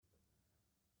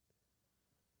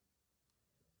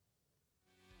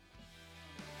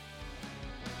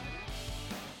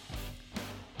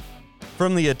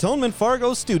From the Atonement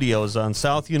Fargo Studios on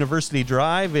South University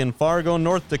Drive in Fargo,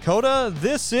 North Dakota,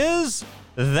 this is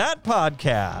That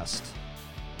Podcast.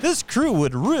 This crew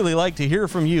would really like to hear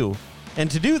from you.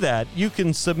 And to do that, you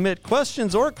can submit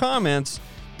questions or comments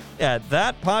at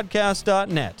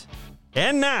thatpodcast.net.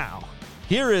 And now,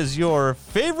 here is your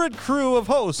favorite crew of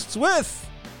hosts with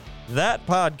That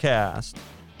Podcast.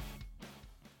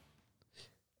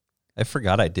 I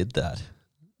forgot I did that.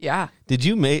 Yeah. Did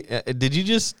you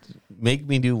just make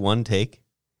me do one take?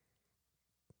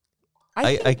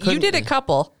 I think you did a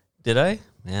couple. Did I?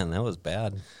 Man, that was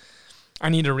bad. I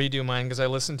need to redo mine because I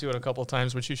listened to it a couple of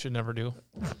times, which you should never do.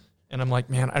 And I'm like,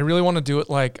 man, I really want to do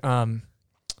it like, remember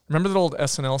that old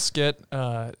SNL skit,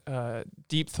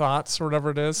 Deep Thoughts or whatever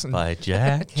it is? And by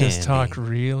Jack just Handy. talk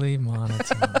really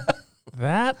monotone.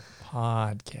 That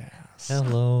podcast.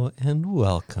 Hello and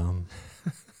welcome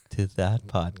to That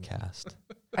Podcast.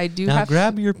 I do Now have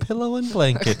grab your pillow and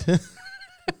blanket.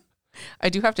 I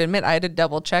do have to admit I had to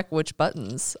double check which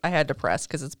buttons I had to press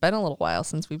because it's been a little while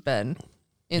since we've been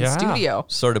in Yeah. studio.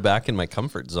 Sort of back in my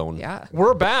comfort zone. Yeah.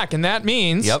 We're back, and that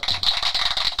means Yep.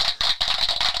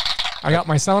 I got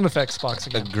my sound effects box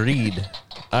again. Agreed.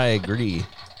 I agree.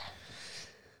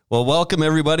 Well, welcome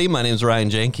everybody. My name is Ryan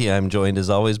Janke. I'm joined as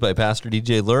always by Pastor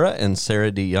DJ Lura and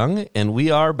Sarah D. Young, and we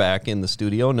are back in the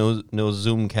studio. No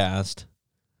Zoomcast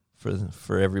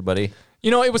for everybody.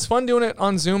 You know, it was fun doing it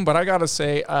on Zoom, but I got to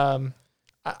say,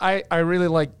 I really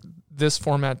like this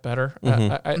format better.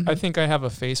 I think I have a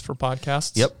face for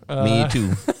podcasts. Yep, me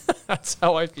too. That's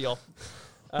how I feel.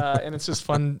 And it's just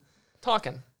fun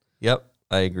talking. Yep,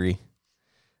 I agree.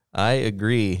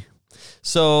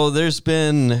 So there's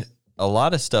been a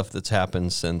lot of stuff that's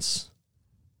happened since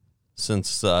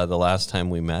the last time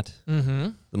we met. Mm-hmm.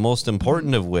 The most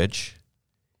important of which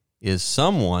is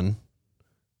someone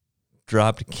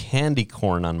dropped candy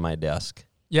corn on my desk.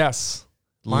 Yes.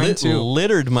 Mine too.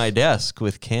 Littered my desk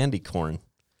with candy corn.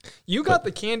 You got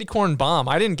the candy corn bomb.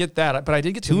 I didn't get that, but I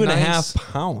did get 2.5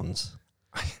 pounds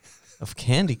of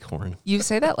candy corn. You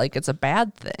say that like it's a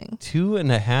bad thing.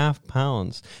 2.5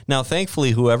 pounds. Now,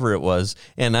 thankfully, whoever it was,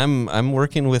 and I'm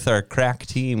working with our crack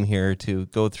team here to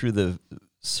go through the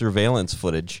surveillance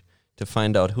footage to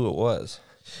find out who it was.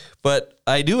 But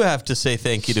I do have to say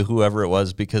thank you to whoever it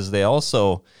was because they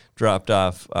also dropped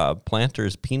off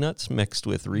Planters peanuts mixed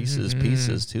with Reese's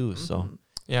Pieces too. So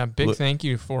Yeah, big thank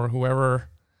you for whoever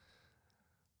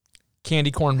candy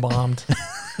corn bombed.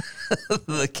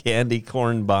 the candy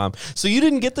corn bomb. So you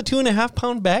didn't get the 2.5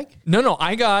 pound bag? No,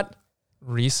 I got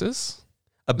Reese's.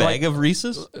 A bag of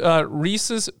Reese's?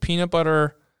 Reese's peanut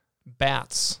butter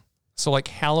bats. So like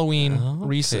Halloween Okay.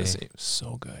 Reese's. It was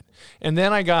so good. And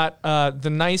then I got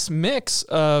the nice mix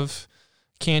of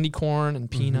candy corn and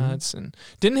peanuts and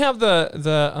didn't have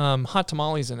the hot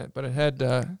tamales in it, but it had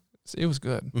it was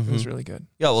good. It was really good.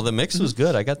 Yeah, well, the mix was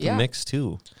good. I got the mix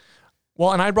too.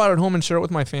 Well, and I brought it home and shared it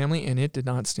with my family, and it did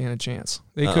not stand a chance.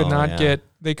 They could not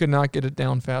get it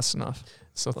down fast enough.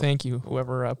 So thank you,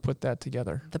 whoever put that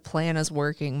together. The plan is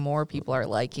working. More people are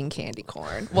liking candy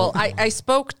corn. Well, I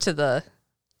spoke to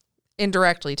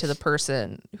indirectly to the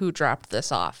person who dropped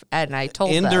this off, and I told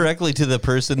them. Indirectly to the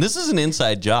person. This is an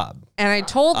inside job. And I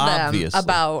told them Obviously.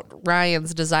 about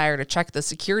Ryan's desire to check the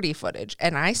security footage,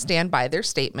 and I stand by their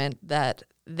statement that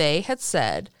they had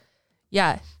said,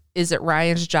 yeah, is it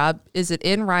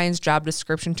in Ryan's job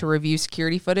description to review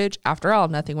security footage? After all,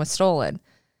 nothing was stolen.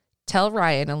 Tell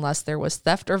Ryan, unless there was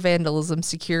theft or vandalism,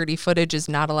 security footage is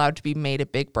not allowed to be made a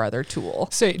Big Brother tool.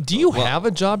 Say, do you have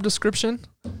a job description?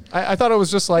 I thought it was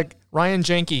just like Ryan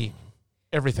Janke,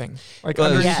 everything. Like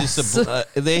Well, it was Yes.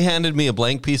 just they handed me a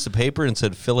blank piece of paper and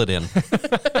said, fill it in.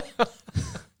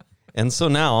 And so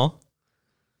now,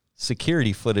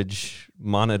 security footage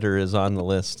monitor is on the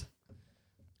list.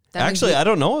 That means Actually, I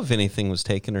don't know if anything was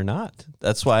taken or not.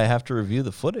 That's why I have to review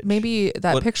the footage. maybe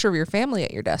that What- picture of your family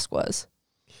at your desk was.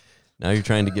 Now you're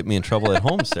trying to get me in trouble at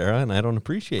home, Sarah, and I don't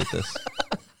appreciate this.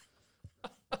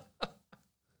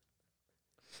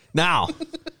 Now,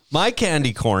 my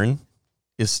candy corn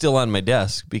is still on my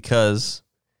desk because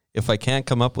if I can't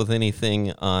come up with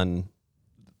anything on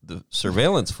the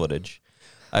surveillance footage,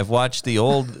 I've watched the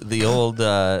old videos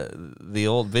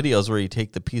where you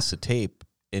take the piece of tape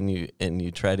and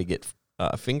you try to get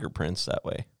fingerprints that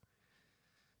way.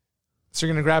 So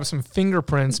you're going to grab some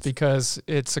fingerprints because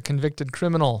it's a convicted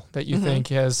criminal that you think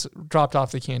has dropped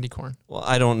off the candy corn. Well,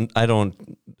 I don't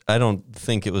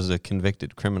think it was a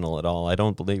convicted criminal at all. I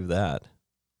don't believe that.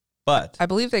 But I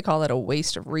believe they call that a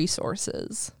waste of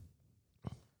resources.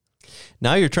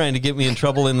 now you're trying to get me in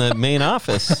trouble in the main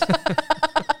office.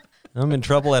 I'm in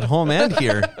trouble at home and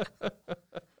here.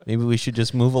 Maybe we should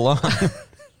just move along.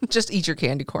 Just eat your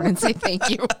candy corn and say thank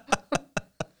you.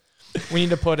 We need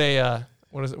to put a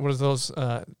what is those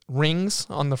rings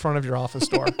on the front of your office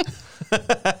door?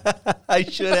 I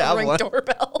should have Ring one.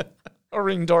 doorbell. A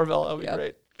ring doorbell. That would be Yep.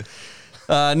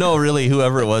 great. No, really,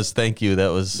 whoever it was, thank you. That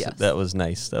was Yes. that was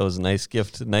nice. That was a nice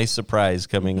gift, nice surprise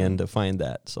coming in to find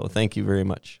that. So thank you very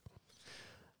much.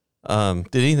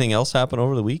 Did anything else happen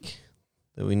over the week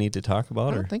that we need to talk I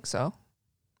about, or don't think so.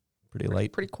 pretty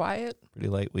light Pretty quiet.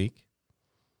 week?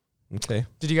 Okay.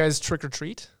 Did you guys trick or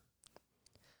treat?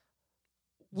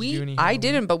 Did you do any I Halloween?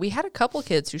 didn't, but we had a couple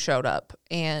kids who showed up,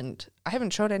 and I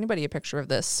haven't showed anybody a picture of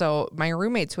this. So my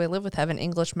roommates who I live with have an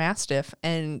English Mastiff,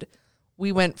 and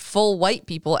we went full white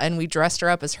people, and we dressed her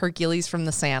up as Hercules from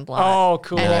the Sandlot. Oh,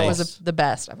 cool. And it Nice. was the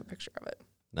best. I have a picture of it.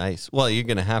 Nice. Well, you're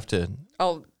gonna have to.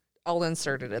 I'll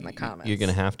insert it in the comments. You're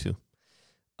gonna have to.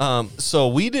 So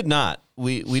we did not.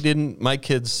 We didn't. My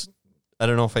kids. I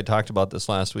don't know if I talked about this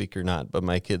last week or not, but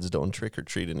my kids don't trick or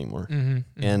treat anymore.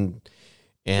 Mm-hmm. And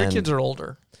Your kids are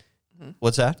older.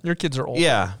 what's that? Your kids are older.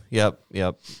 Yeah. Yep.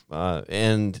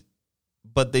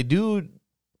 But they do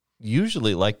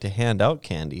usually like to hand out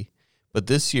candy. But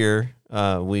this year,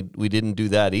 we didn't do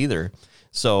that either.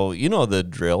 So you know the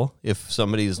drill. If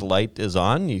somebody's light is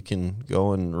on, you can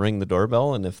go and ring the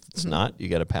doorbell, and if it's not, you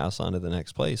got to pass on to the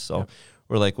next place. So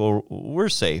we're like, well, we're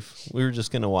safe. We were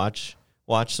just gonna watch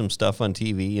some stuff on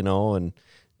TV, you know, and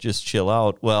just chill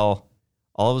out. Well,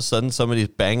 all of a sudden, somebody's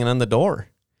banging on the door,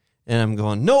 and I'm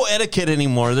going, no etiquette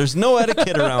anymore. There's no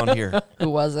etiquette around here. Who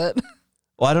was it?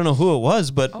 Well, I don't know who it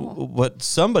was, but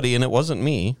somebody, and it wasn't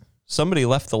me. Somebody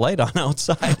left the light on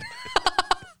outside.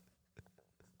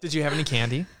 Did you have any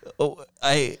candy?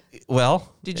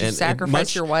 Did you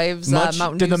sacrifice your wife's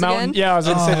Mountain Did the Dews Mountain? again? Yeah, I was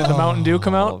going to say, did the Mountain Dew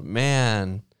come Oh out?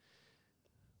 man,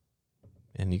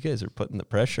 and you guys are putting the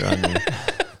pressure on me.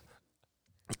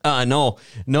 No.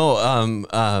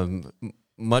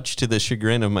 Much to the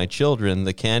chagrin of my children,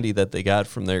 the candy that they got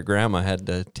from their grandma had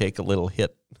to take a little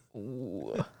hit.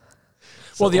 Well,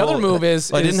 the other move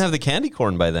is I didn't have the candy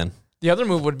corn by then. the other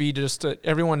move would be just to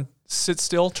everyone sit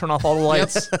still, turn off all the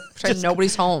lights. Pretend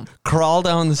nobody's home. Crawl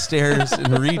down the stairs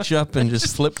and reach up and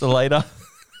just flip the light off.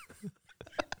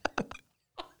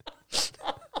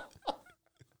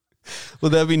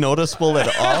 Would that be noticeable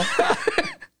at all?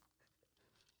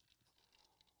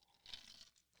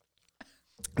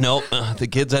 Nope. The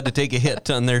kids had to take a hit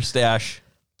on their stash.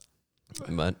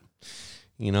 But,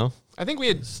 you know. I think we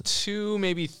had 2,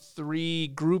 maybe 3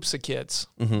 groups of kids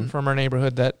Mm-hmm. from our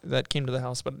neighborhood that came to the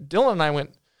house. But Dylan and I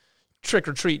went trick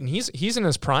or treat, and he's in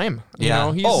his prime.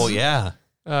 Yeah. You know, he's,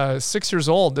 yeah. 6 years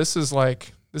old. This is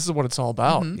what it's all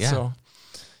about. Yeah. So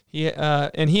he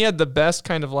had the best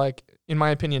kind of, like, in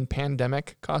my opinion,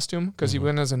 pandemic costume because he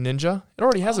went as a ninja. It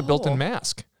already has a built-in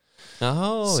mask.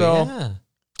 Oh, So- yeah.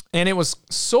 And it was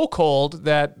so cold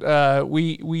that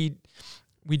we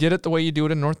did it the way you do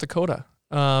it in North Dakota.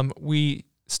 We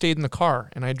stayed in the car,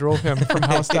 and I drove him from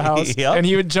house to house, Yep. and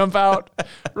he would jump out,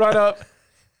 run up,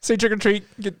 say trick or treat,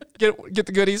 get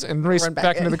the goodies, and race Run back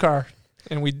back into in. the car.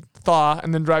 And we'd thaw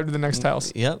and then drive to the next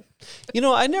house. Yep. You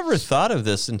know, I never thought of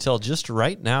this until just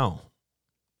right now.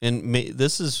 And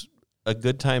this is a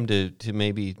good time to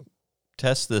maybe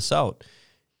test this out.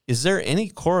 Is there any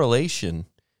correlation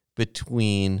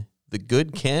between the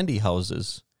good candy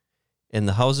houses and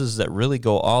the houses that really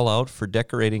go all out for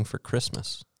decorating for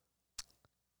Christmas?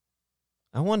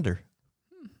 I wonder.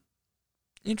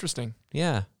 Interesting.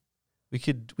 Yeah. We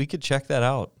could check that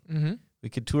out. Mm-hmm. We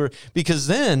could tour, because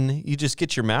then you just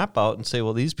get your map out and say,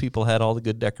 well, these people had all the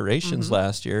good decorations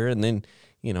last year, and then,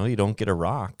 you know, you don't get a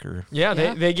rock or Yeah,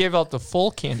 Yeah. They gave out the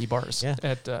full candy bars Yeah.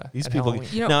 at these at people. Halloween.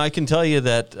 You know- Now I can tell you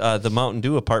that the Mountain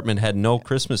Dew apartment had no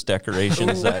Christmas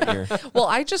decorations that year. Well,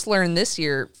 I just learned this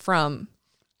year from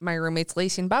my roommates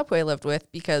Lacey and Bob, who I lived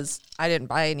with, because I didn't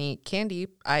buy any candy.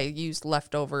 I used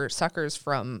leftover suckers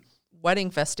from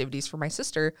wedding festivities for my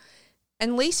sister.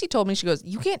 And Lacey told me, she goes,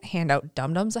 "You can't hand out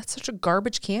Dum-Dums. That's such a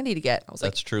garbage candy to get." I was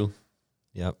like, That's true.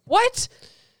 Yep, "What?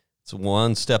 it's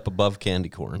one step above candy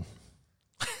corn.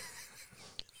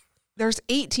 There's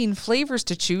 18 flavors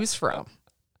to choose from."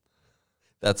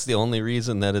 That's the only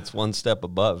reason that it's one step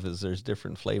above, is there's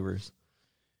different flavors.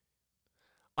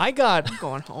 I got I'm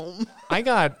going home.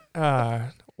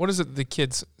 what is it the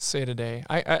kids say today?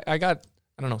 I got,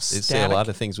 I don't know, They static. say a lot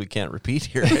of things we can't repeat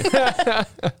here.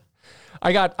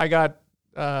 I got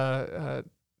a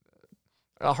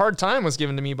hard time was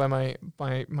given to me by my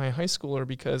high schooler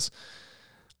because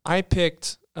I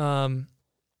picked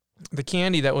the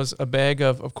candy that was a bag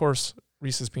of course,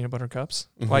 Reese's peanut butter cups,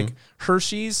 like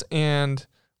Hershey's and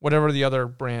whatever the other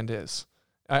brand is.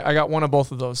 I got one of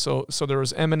both of those. So there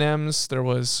was M&Ms, there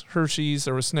was Hershey's,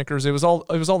 there was Snickers. It was all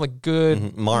the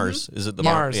good Mars. Is it the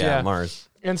Mars? Yeah, Mars.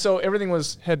 And so everything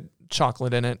had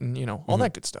chocolate in it, and all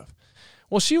that good stuff.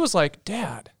 Well, she was like,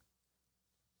 Dad,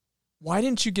 why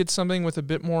didn't you get something with a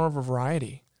bit more of a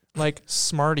variety, like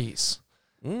Smarties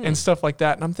and stuff like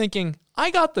that? And I'm thinking,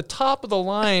 I got the top of the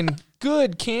line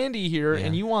good candy here,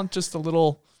 and you want just a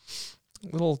little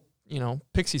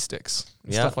pixie sticks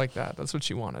and stuff like that. That's what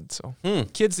she wanted. So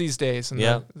kids these days and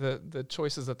the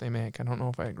choices that they make, I don't know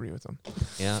if I agree with them.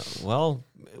 Yeah, well,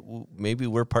 maybe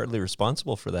we're partly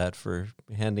responsible for that, for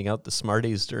handing out the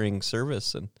Smarties during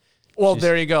service. And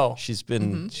there you go. She's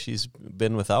been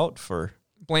without for...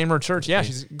 Blame her church. Yeah,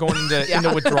 she's going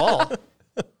into withdrawal.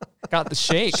 Got the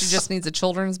shakes. She just needs a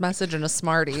children's message and a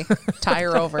Smartie. Tie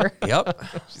her over. Yep.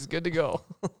 She's good to go.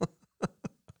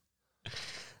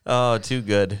 Oh, too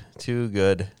good. Too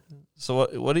good. So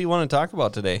what do you want to talk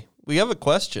about today? We have a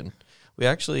question. We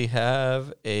actually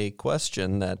have a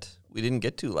question that we didn't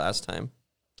get to last time.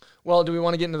 Well, do we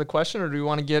want to get into the question, or do we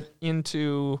want to get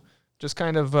into just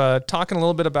kind of talking a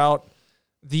little bit about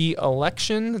the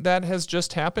election that has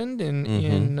just happened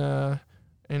in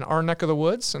our neck of the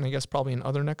woods, and I guess probably in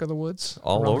other neck of the woods?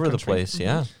 All over the place,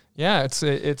 yeah. Yeah,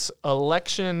 it's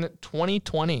election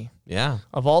 2020. Yeah.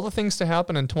 Of all the things to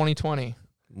happen in 2020.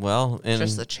 Well, and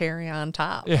just the cherry on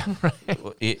top. Yeah,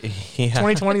 right.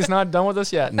 2020 is not done with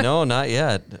us yet. No, not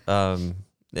yet.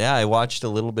 I watched a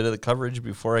little bit of the coverage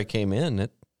before I came in.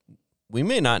 We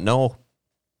may not know.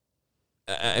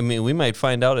 I mean, we might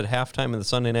find out at halftime of the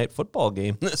Sunday night football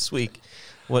game this week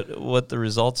what the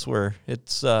results were.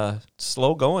 It's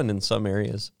slow going in some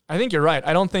areas. I think you're right.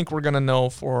 I don't think we're going to know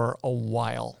for a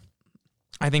while.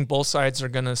 I think both sides are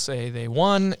going to say they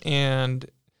won, and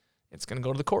it's going to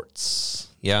go to the courts.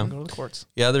 Yeah. Go to the courts.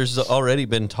 Yeah, there's already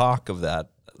been talk of that.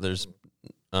 There's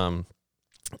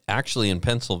actually in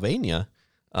Pennsylvania,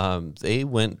 they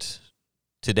went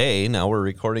today. Now we're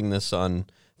recording this on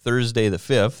Thursday the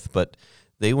 5th, but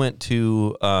they went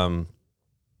to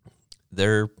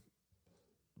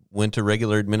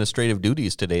regular administrative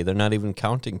duties today. They're not even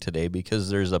counting today because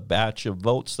there's a batch of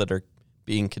votes that are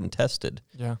being contested.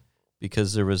 Yeah.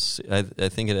 Because there was, I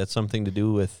think it had something to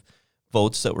do with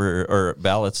votes that were, or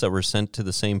ballots that were sent to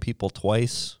the same people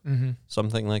twice,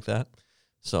 something like that.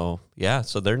 So,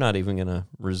 so they're not even going to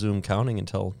resume counting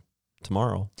until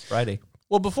tomorrow, Friday.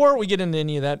 Well, before we get into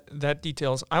any of that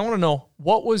details, I want to know,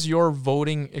 what was your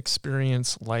voting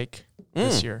experience like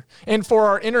this year? And for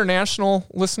our international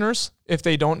listeners, if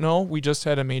they don't know, we just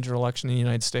had a major election in the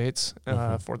United States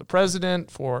for the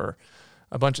president, for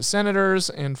a bunch of senators,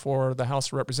 and for the House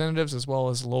of Representatives, as well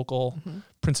as local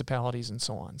principalities and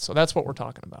so on. So that's what we're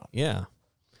talking about. Yeah.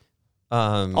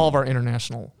 All of our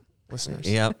international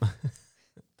listeners. Yep.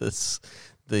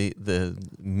 The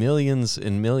millions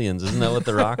and millions. Isn't that what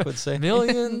The Rock would say?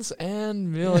 Millions and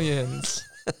millions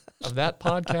of that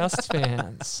podcast's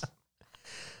fans.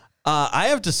 I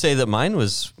have to say that mine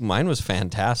was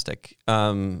fantastic.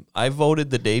 I voted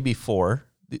the day before.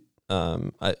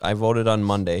 I voted on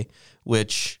Monday,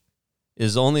 which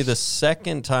is only the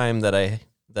second time that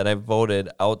I voted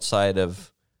outside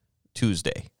of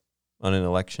Tuesday on an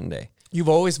election day. You've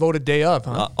always voted day of,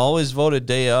 huh? Always voted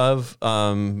day of.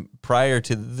 Prior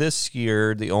to this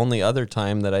year, the only other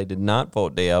time that I did not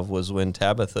vote day of was when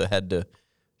Tabitha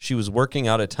she was working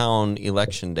out of town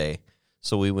election day.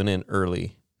 So we went in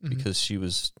early because she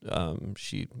was,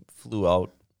 she flew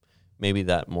out maybe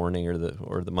that morning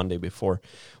or the Monday before.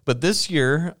 But this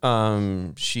year,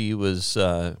 she was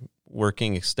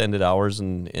working extended hours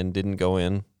and didn't go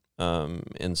in.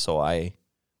 And so I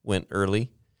went early,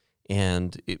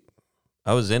 and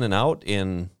I was in and out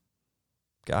in,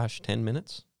 10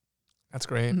 minutes. That's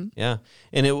great. Yeah.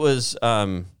 And it was,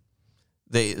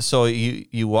 so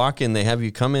you walk in, they have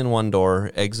you come in one door,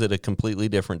 exit a completely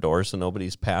different door, so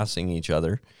nobody's passing each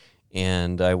other.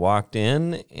 And I walked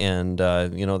in, and,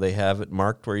 they have it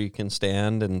marked where you can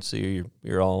stand, and so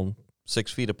you're all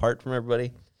 6 feet apart from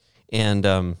everybody.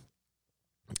 And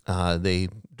they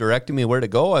directed me where to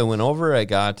go. I went over, I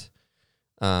got,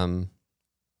 let's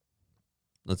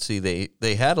see,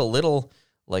 they had a little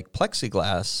like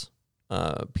plexiglass,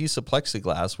 piece of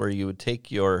plexiglass where you would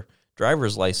take your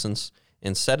driver's license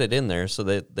and set it in there so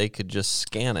that they could just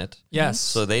scan it. Yes.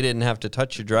 So they didn't have to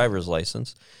touch your driver's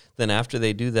license. Then after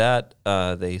they do that,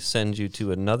 they send you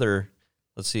to another,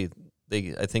 let's see,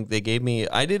 I think they gave me,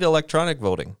 I did electronic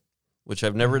voting, which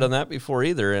I've never done that before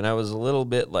either. And I was a little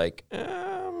bit like,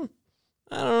 I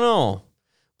don't know,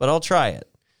 but I'll try it.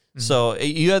 So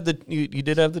you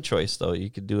did have the choice, though. You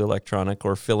could do electronic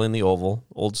or fill in the oval,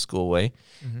 old school way.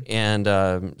 And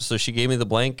so she gave me the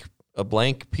blank a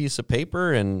blank piece of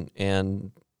paper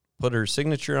and put her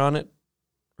signature on it.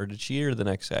 Or did she or the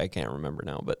next guy? I can't remember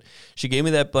now. But she gave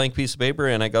me that blank piece of paper,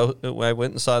 and I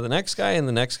went and saw the next guy, and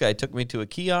the next guy took me to a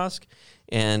kiosk,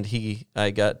 and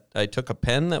I took a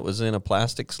pen that was in a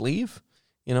plastic sleeve,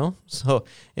 So,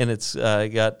 and it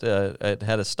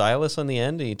had a stylus on the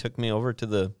end, and he took me over to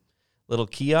the little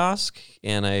kiosk,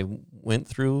 and I went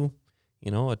through,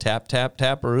 a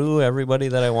taparoo, everybody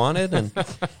that I wanted, and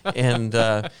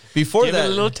before Give that,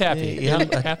 it a little tappy,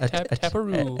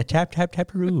 taparoo, a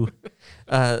taparoo.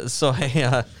 So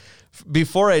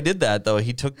before I did that though,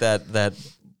 he took that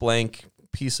blank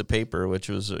piece of paper, which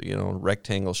was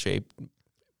rectangle shape,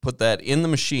 put that in the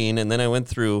machine, and then I went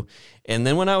through, and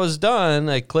then when I was done,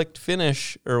 I clicked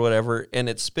finish or whatever, and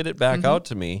it spit it back out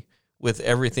to me with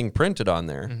everything printed on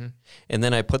there. And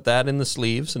then I put that in the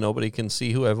sleeve so nobody can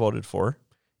see who I voted for,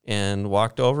 and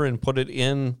walked over and put it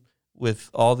in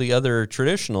with all the other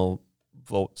traditional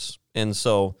votes. And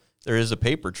so there is a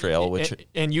paper trail, which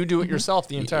and you do it yourself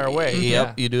the entire way.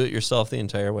 Yep, you do it yourself the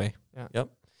entire way. Yeah. Yep.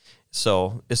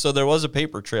 So there was a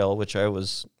paper trail, which I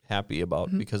was happy about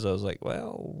because I was like,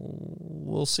 well,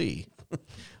 we'll see.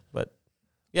 But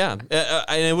yeah,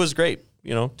 and it was great.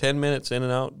 10 minutes in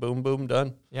and out, boom, boom,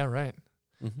 done. Yeah, right.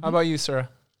 How about you, Sarah?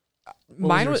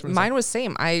 Mine was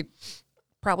same. I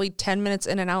probably 10 minutes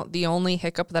in and out. The only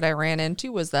hiccup that I ran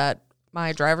into was that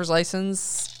my driver's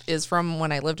license is from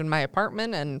when I lived in my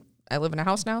apartment, and I live in a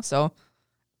house now. So,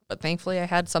 but thankfully I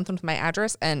had something with my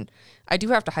address. And I do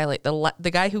have to highlight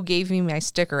the guy who gave me my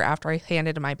sticker after I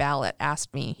handed in my ballot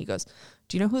asked me, he goes,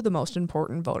 "Do you know who the most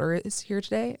important voter is here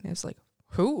today?" And I was like,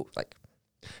 "Who?" Like,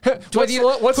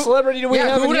 what celebrity do we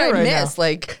have in who here did I right miss? now?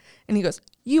 Like, and he goes,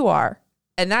 "You are,"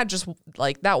 and that just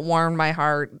that warmed my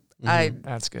heart.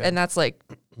 That's good. And that's like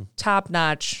top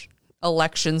notch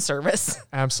election service.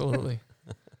 Absolutely.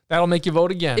 That'll make you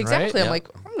vote again, Exactly. right? I'm like,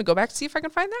 I'm gonna go back to see if I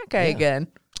can find that guy again.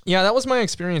 Yeah, that was my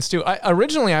experience too.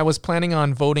 Originally I was planning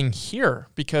on voting here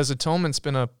because Atonement's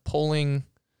been a polling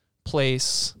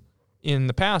place in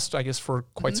the past, I guess, for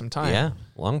quite some time. Yeah,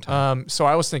 long time. So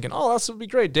I was thinking, oh, this would be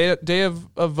great. Day of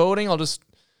voting, I'll just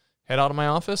head out of my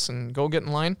office and go get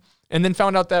in line. And then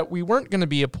found out that we weren't going to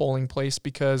be a polling place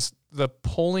because the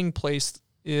polling place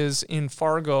is in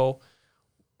Fargo,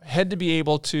 had to be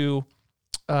able to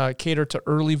cater to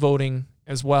early voting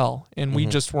as well. And we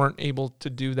just weren't able to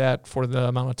do that for the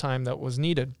amount of time that was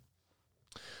needed.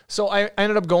 So I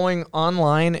ended up going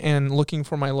online and looking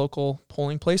for my local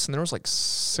polling place, and there was like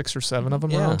 6 or 7 of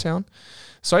them around town.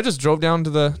 So I just drove down to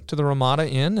the Ramada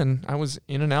Inn, and I was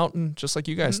in and out, and just like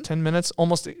you guys, 10 minutes,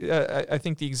 almost. I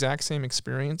think the exact same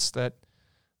experience that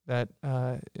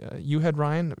you had,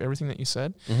 Ryan. Everything that you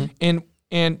said, and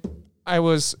as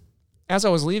I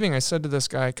was leaving, I said to this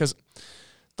guy, because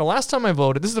the last time I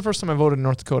voted, this is the first time I voted in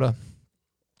North Dakota.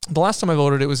 The last time I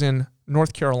voted, it was in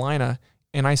North Carolina,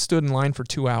 and I stood in line for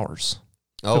 2 hours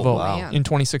to vote in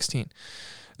 2016.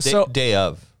 Day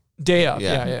of.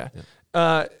 Yeah.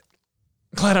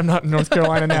 Glad I'm not in North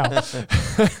Carolina now.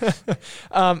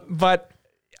 But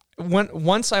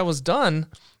once I was done,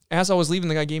 as I was leaving,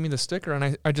 the guy gave me the sticker,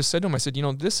 and I just said to him, I said,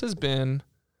 this has been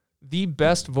the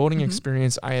best voting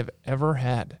experience I have ever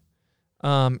had.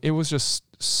 It was just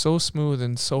so smooth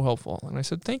and so helpful. And I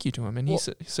said, thank you to him. And he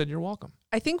said, you're welcome.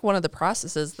 I think one of the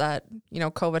processes that,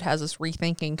 COVID has us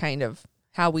rethinking kind of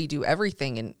how we do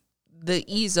everything, and the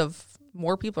ease of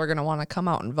more people are going to want to come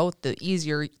out and vote, the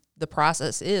easier the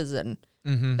process is. And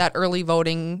that early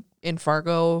voting in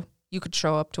Fargo, you could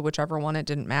show up to whichever one. It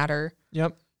didn't matter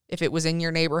if it was in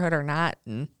your neighborhood or not.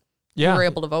 And you were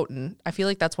able to vote. And I feel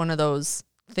like that's one of those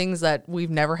things that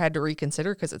we've never had to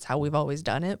reconsider because it's how we've always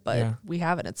done it, but we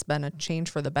haven't. It's been a change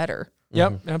for the better.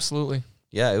 Yep, absolutely.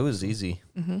 Yeah, it was easy.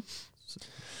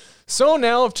 So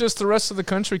now, if just the rest of the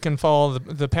country can follow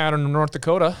the pattern of North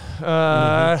Dakota,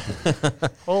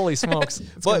 holy smokes,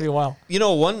 it's going to be a while.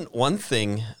 One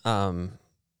thing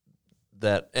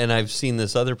that, and I've seen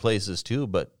this other places too,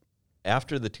 but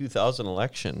after the 2000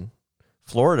 election,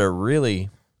 Florida really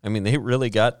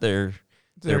got their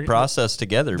process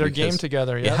together. Their game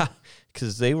together, yeah.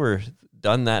 Because they were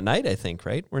done that night, I think,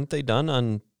 right? Weren't they done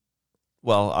on,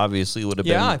 well, obviously would have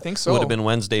been. Yeah, I think so. Would have been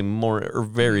Wednesday morning, or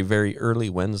very, very early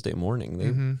Wednesday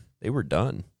morning. They were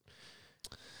done.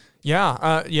 Yeah.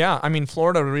 I mean,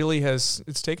 Florida really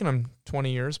it's taken them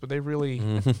 20 years, but they've really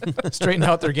straightened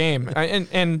out their game.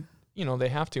 And they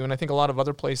have to. And I think a lot of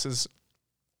other places,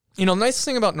 the nice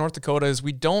thing about North Dakota is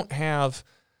we don't have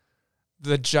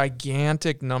the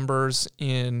gigantic numbers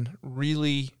in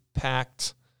really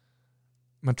packed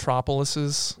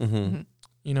metropolises.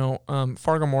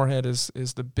 Fargo-Moorhead is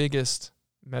the biggest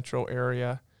metro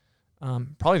area.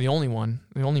 Probably the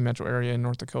only metro area in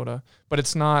North Dakota. But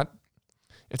it's not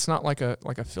like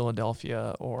a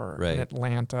Philadelphia or Right. an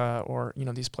Atlanta or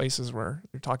these places where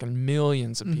you're talking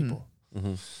millions of people.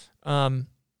 Mm-hmm.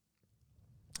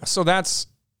 So that's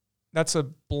a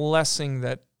blessing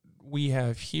that we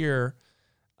have here.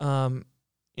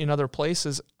 In other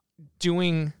places,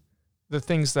 doing the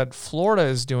things that Florida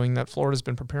is doing, that Florida's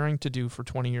been preparing to do for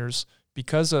 20 years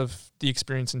because of the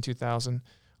experience in 2000.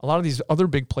 A lot of these other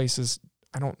big places,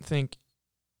 I don't think,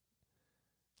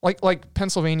 like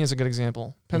Pennsylvania is a good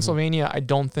example. Pennsylvania, I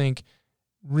don't think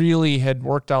really had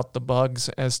worked out the bugs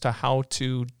as to how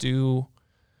to do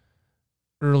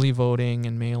early voting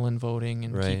and mail-in voting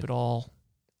and Right. keep it all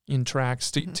in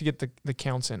tracks to get the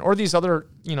counts in. Or these other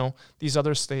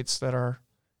states that are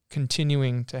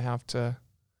continuing to have to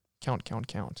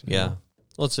count. Yeah.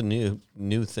 Well, it's a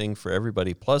new thing for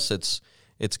everybody. Plus,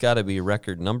 it's got to be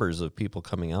record numbers of people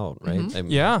coming out, right? Mhm. I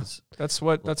mean, Yeah. it's That's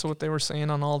what they were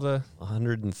saying on all the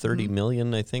 130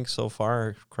 million, I think, so far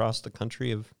across the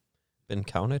country have been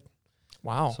counted.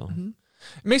 wow. So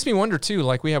It makes me wonder too,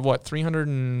 like we have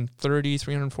 330,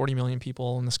 340 million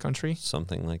people in this country.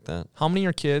 something like that. How many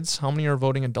are kids? How many are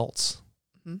voting adults?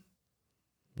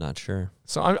 Not sure.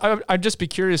 So I'd just be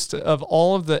curious of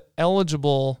all of the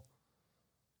eligible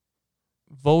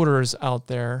voters out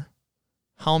there,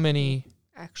 how many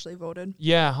Actually voted.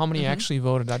 how many Mhm. actually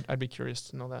voted? I'd be curious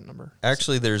to know that number.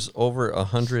 Actually, there's over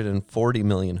 140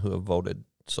 million who have voted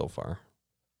so far.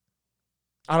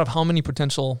 Out of how many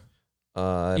potential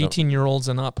I don't- 18-year-olds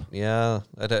and up? Yeah,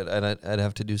 I'd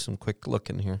have to do some quick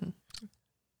looking here.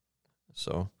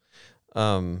 So,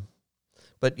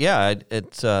 but yeah,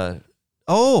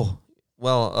 I'll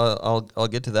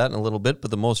get to that in a little bit.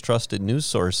 But the most trusted news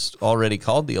source already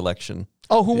called the election.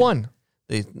 Oh, who won?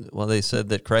 They said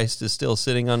that Christ is still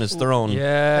sitting on his throne.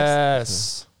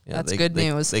 Yes. Yeah, That's good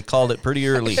news. They called it pretty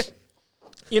early.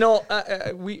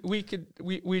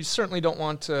 We certainly don't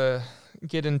want to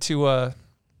get into a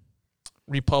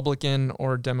Republican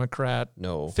or Democrat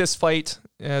No. fist fight,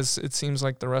 as it seems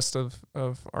like the rest of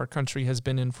our country has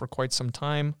been in for quite some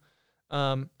time.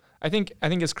 I think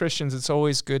as Christians, it's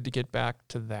always good to get back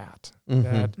to that. Mhm.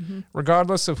 That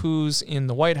regardless of who's in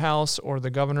the White House or the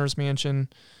governor's mansion,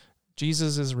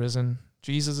 Jesus is risen.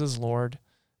 Jesus is Lord.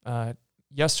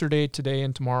 Yesterday, today,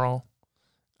 and tomorrow.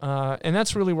 And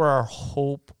that's really where our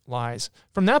hope lies.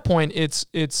 From that point, it's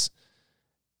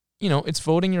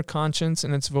voting your conscience,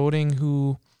 and it's voting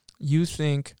who you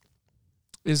think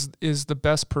is the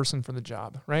best person for the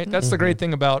job, right? That's the great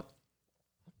thing about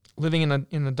living in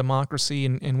a democracy,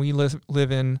 and we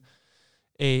live in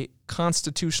a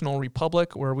constitutional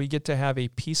republic where we get to have a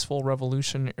peaceful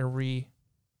revolution every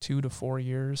 2 to 4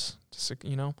 years.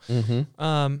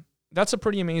 That's a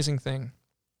pretty amazing thing.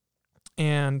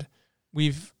 And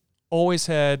we've always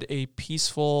had a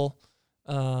peaceful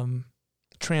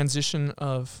transition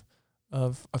of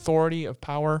authority, of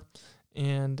power.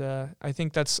 And I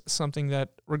think that's something that,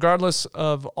 regardless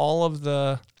of all of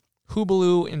the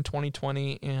hubaloo in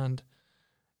 2020 and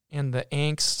the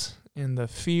angst and the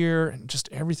fear and just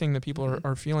everything that people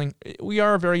are feeling, we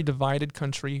are a very divided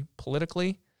country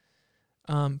politically.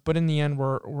 But in the end,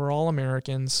 we're all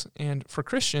Americans. And for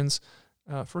Christians,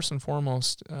 first and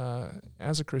foremost,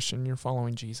 as a Christian, you're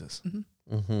following Jesus.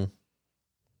 Mm-hmm.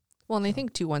 Well, and I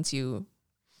think too, once you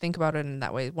think about it in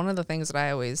that way, one of the things that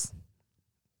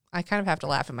I kind of have to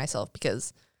laugh at myself,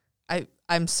 because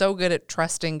I'm so good at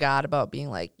trusting God about being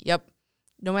like, yep,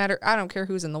 no matter, I don't care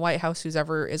who's in the White House, who's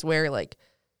ever is where, like,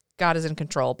 God is in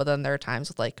control. But then there are times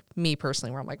with, like, me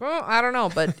personally where I'm like, well, I don't know.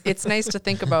 But it's nice to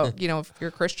think about, if you're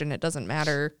a Christian, it doesn't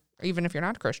matter. Even if you're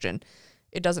not a Christian,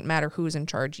 it doesn't matter who's in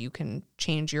charge. You can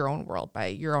change your own world by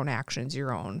your own actions,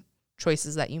 your own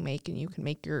choices that you make, and you can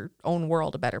make your own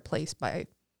world a better place by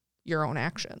your own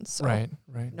actions. So Right.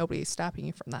 nobody's stopping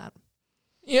you from that.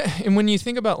 Yeah, and when you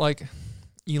think about, like,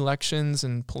 elections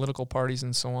and political parties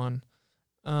and so on,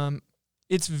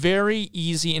 it's very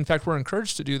easy. In fact, we're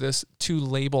encouraged to do this, to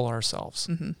label ourselves.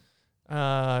 I'm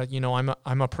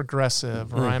a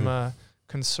progressive, or I'm a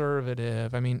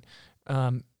conservative. I mean,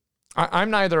 I'm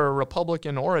neither a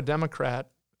Republican or a Democrat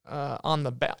on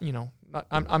the back.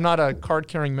 I'm not a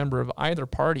card-carrying member of either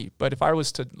party. But if I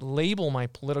was to label my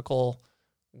political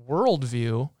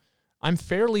worldview, I'm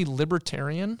fairly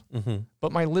libertarian,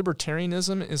 but my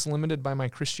libertarianism is limited by my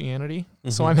Christianity.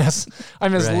 So I'm as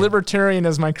Right. libertarian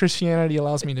as my Christianity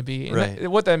allows me to be. And Right.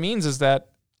 what that means is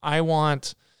that I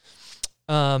want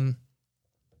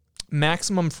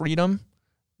maximum freedom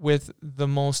with the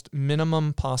most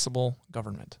minimum possible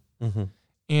government.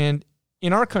 And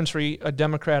in our country, a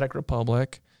democratic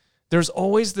republic, there's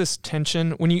always this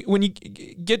tension when you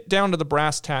get down to the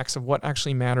brass tacks of what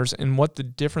actually matters and what the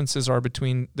differences are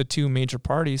between the two major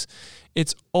parties.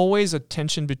 It's always a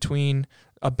tension between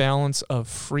a balance of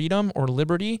freedom or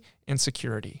liberty and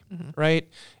security, right?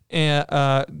 And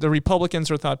the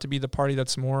Republicans are thought to be the party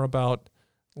that's more about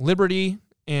liberty,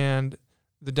 and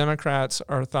the Democrats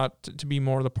are thought to be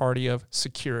more the party of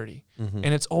security.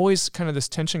 And it's always kind of this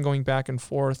tension going back and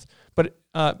forth. But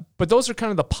those are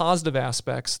kind of the positive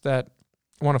aspects that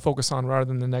I want to focus on rather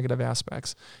than the negative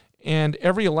aspects. And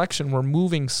every election, we're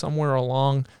moving somewhere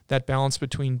along that balance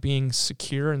between being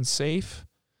secure and safe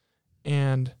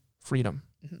and freedom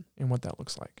and what that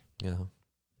looks like. Yeah.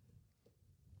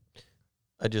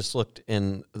 I just looked,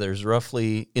 and there's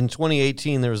roughly, in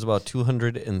 2018, there was about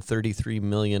 233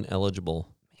 million eligible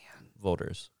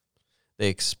voters. They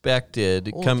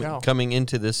expected, coming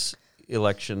into this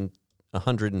election,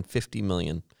 150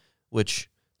 million, which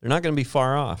they're not going to be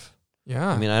far off. Yeah.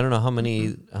 I mean, I don't know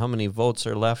how many votes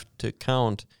are left to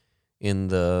count in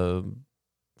the,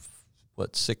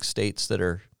 6 states that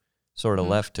are sort of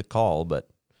left to call, but,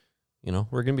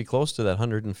 we're going to be close to that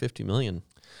 150 million.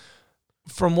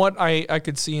 From what I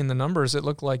could see in the numbers, it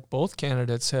looked like both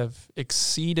candidates have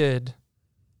exceeded,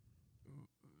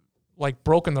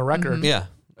 broken the record. Yeah.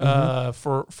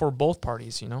 For both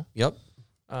parties, Yep.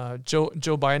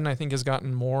 Joe Biden, I think, has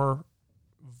gotten more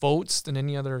votes than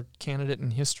any other candidate in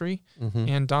history,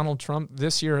 and Donald Trump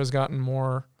this year has gotten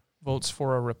more votes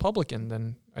for a Republican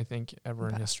than I think ever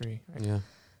in history. Yeah.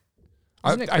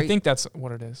 I think that's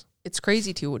what it is. It's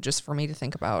crazy too, just for me to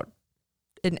think about.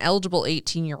 An eligible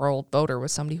 18-year-old voter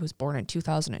was somebody who was born in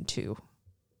 2002.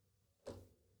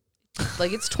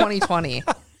 It's 2020.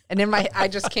 And I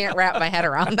just can't wrap my head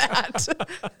around that.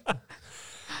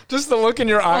 Just the look in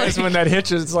your eyes when that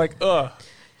hitches, it's like, ugh.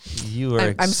 You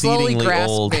are I'm slowly exceedingly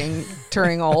old. grasping,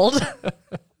 turning old.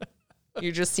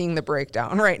 You're just seeing the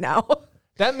breakdown right now.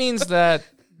 That means that,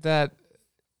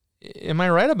 am I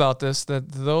right about this,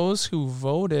 that those who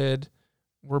voted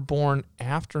were born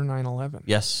after 9/11?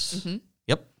 Yes.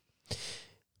 Yep.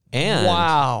 And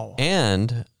wow.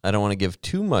 And I don't want to give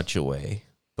too much away,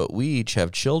 but we each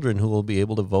have children who will be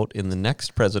able to vote in the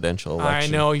next presidential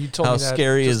election. I know, you told How me that. How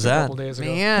scary just is a that? couple days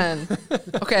ago. Man.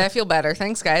 Okay, I feel better.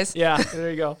 Thanks, guys. Yeah, there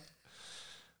you go.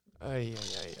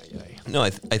 No,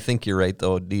 I think you're right,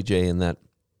 though, DJ, in that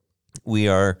we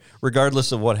are,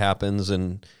 regardless of what happens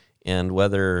and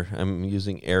whether, I'm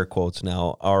using air quotes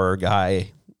now, our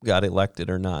guy got elected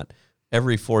or not,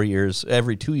 every 2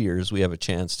 years, we have a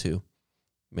chance to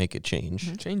make a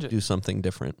change. Change it. Do something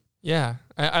different. Yeah,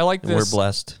 I like And this. we're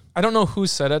blessed. I don't know who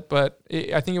said it, but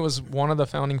I think it was one of the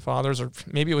founding fathers, or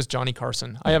maybe it was Johnny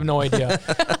Carson. I have no idea.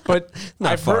 But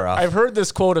I've heard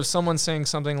this quote of someone saying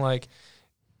something like,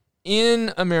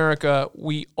 in America,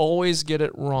 we always get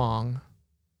it wrong,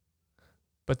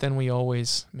 but then we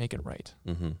always make it right.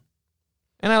 Mm-hmm.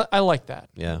 And I like that.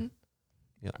 Yeah.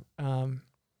 Yeah.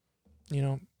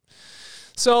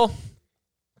 So.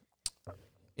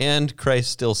 And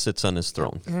Christ still sits on his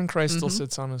throne. And Christ still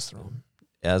sits on his throne.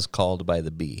 As called by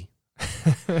the bee.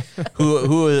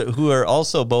 who are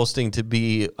also boasting to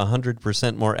be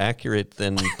 100% more accurate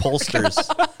than pollsters.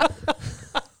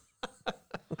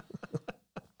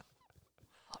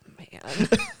 Oh,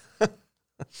 man.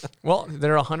 Well,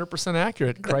 they're 100%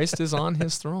 accurate. Christ is on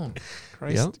his throne.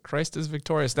 Christ is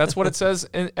victorious. That's what it says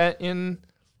in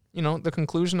the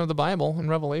conclusion of the Bible in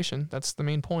Revelation. That's the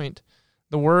main point.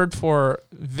 The word for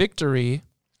victory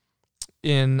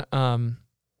in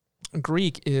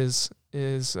Greek is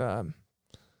in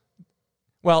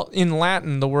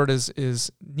Latin the word is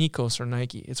Nikos or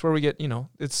Nike. It's where we get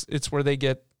it's where they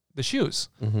get the shoes.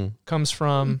 Comes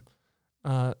from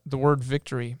the word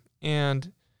victory.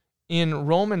 And in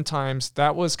Roman times,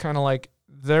 that was kind of like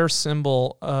their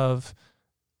symbol of,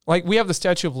 like, we have the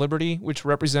Statue of Liberty, which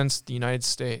represents the United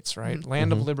States, right?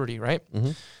 Land of liberty, right?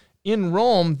 In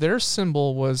Rome, their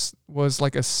symbol was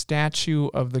like a statue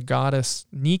of the goddess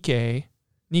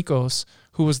Nikos,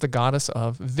 who was the goddess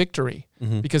of victory,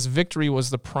 because victory was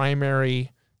the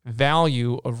primary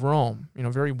value of Rome,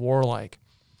 very warlike.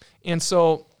 And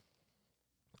so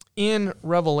in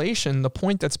Revelation, the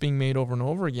point that's being made over and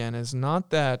over again is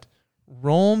not that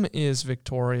Rome is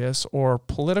victorious or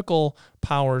political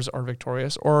powers are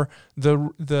victorious or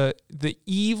the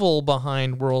evil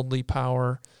behind worldly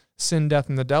power, sin, death,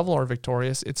 and the devil are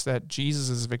victorious. It's that Jesus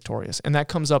is victorious. And that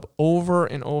comes up over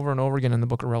and over and over again in the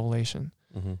book of Revelation.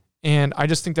 And I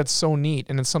just think that's so neat.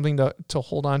 And it's something to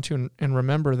hold on to and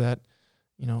remember that,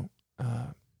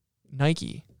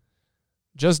 Nike,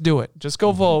 just do it. Just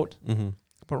go vote.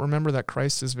 but remember that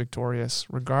Christ is victorious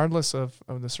regardless of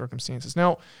the circumstances.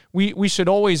 Now, we should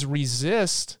always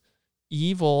resist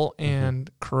evil and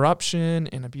corruption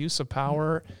and abuse of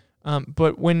power.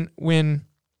 But when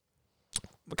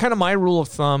kind of my rule of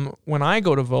thumb when I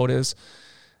go to vote is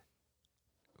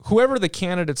whoever the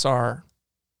candidates are,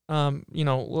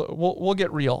 we'll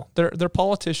get real. They're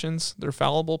politicians. They're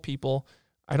fallible people.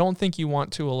 I don't think you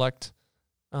want to elect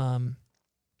a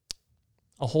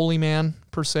holy man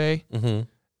per se,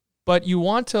 but you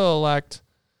want to elect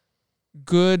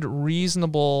good,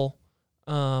 reasonable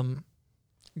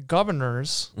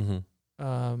governors.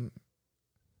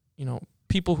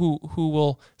 People who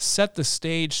will set the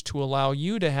stage to allow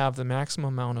you to have the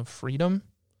maximum amount of freedom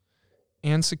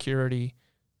and security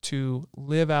to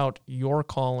live out your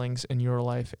callings in your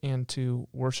life and to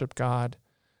worship God,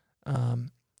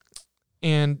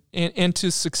 and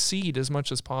to succeed as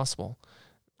much as possible.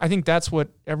 I think that's what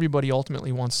everybody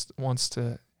ultimately wants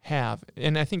to have.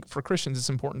 And I think for Christians, it's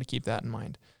important to keep that in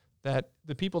mind, that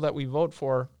the people that we vote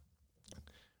for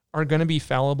are going to be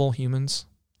fallible humans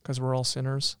because we're all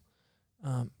sinners.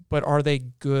 But are they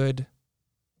good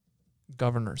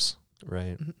governors?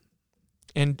 Right.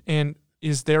 And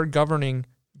is their governing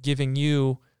giving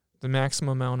you the maximum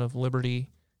amount of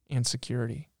liberty and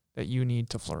security that you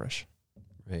need to flourish?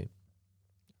 Right.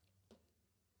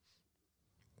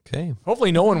 Okay.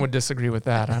 Hopefully no one would disagree with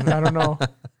that. I don't know.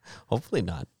 Hopefully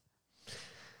not.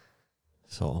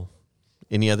 So,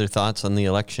 any other thoughts on the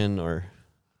election or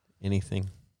anything?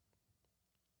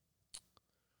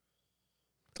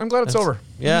 I'm glad it's over.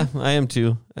 Yeah, I am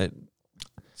too.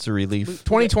 It's a relief.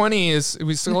 2020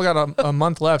 we still got a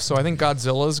month left, so I think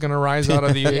Godzilla is going to rise out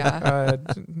of the...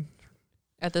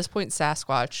 At this point,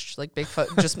 Sasquatch, like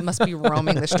Bigfoot, just must be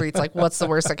roaming the streets. Like, what's the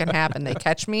worst that can happen? They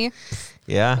catch me?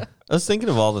 Yeah. I was thinking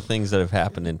of all the things that have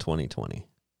happened in 2020.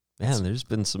 Man, there's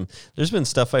been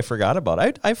stuff I forgot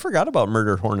about. I forgot about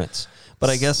murder hornets,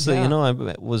 but I guess, I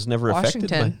was never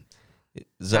affected by... Washington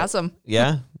has them.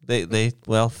 Yeah. They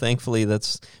thankfully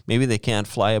maybe they can't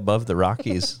fly above the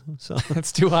Rockies. So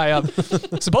it's too high up.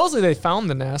 Supposedly they found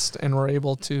the nest and were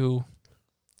able to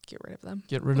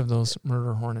get rid of those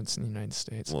murder hornets in the United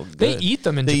States. Well, they eat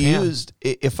them in Japan.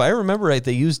 If I remember right,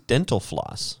 they used dental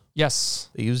floss. Yes.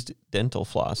 They used dental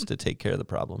floss to take care of the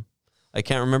problem. I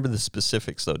can't remember the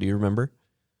specifics though. Do you remember?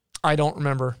 I don't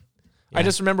remember. Yeah. I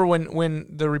just remember when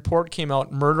the report came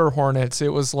out, murder hornets, it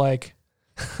was like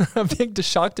a big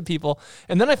shock to people.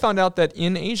 And then I found out that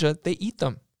in Asia, they eat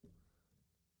them.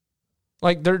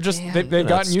 Like they're just, they've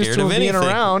gotten used to them being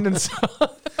around. And so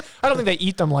I don't think they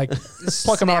eat them like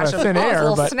pluck them out of thin air.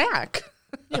 A but snack.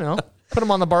 Put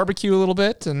them on the barbecue a little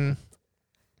bit and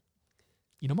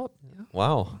eat them up.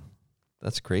 Wow.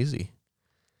 That's crazy.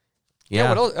 Yeah.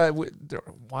 What else? There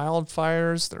were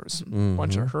wildfires. There was a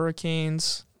bunch of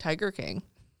hurricanes. Tiger King.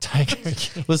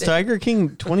 Was Tiger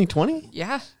King 2020?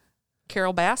 Yeah.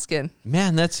 Carol Baskin.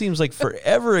 Man, that seems like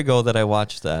forever ago that I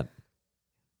watched that.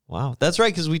 Wow. That's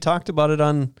right, because we talked about it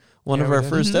on one of our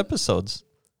first episodes.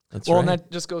 That's right. And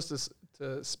that just goes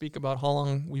to speak about how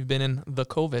long we've been in the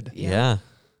COVID. Yeah.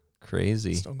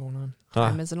 Crazy. It's still going on.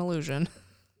 Time is an illusion.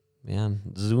 Man,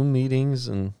 Zoom meetings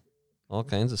and all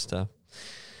kinds of stuff.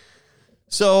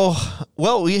 So,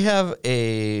 well, we have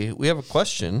a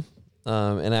question,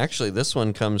 and actually this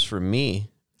one comes from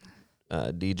me,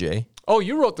 DJ. Oh,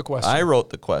 you wrote the question. I wrote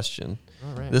the question.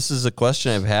 All right. This is a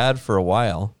question I've had for a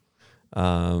while,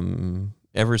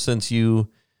 ever since you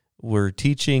were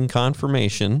teaching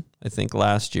confirmation. I think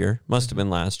last year, must have been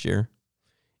last year,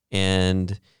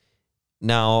 and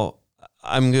now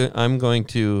I'm going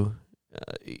to.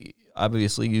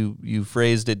 Obviously, you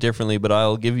phrased it differently, but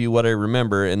I'll give you what I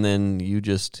remember, and then you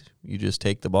just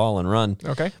take the ball and run.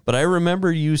 Okay. But I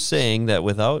remember you saying that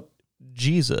without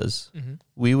Jesus,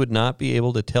 we would not be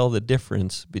able to tell the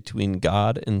difference between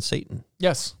God and Satan.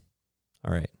 Yes.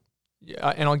 All right. Yeah,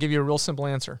 and I'll give you a real simple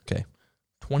answer. Okay.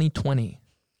 2020.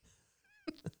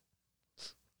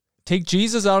 Take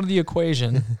Jesus out of the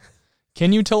equation.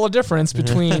 Can you tell a difference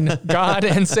between God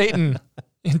and Satan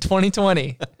in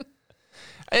 2020?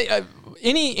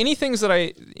 Anything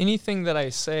that I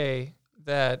say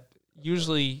that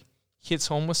usually hits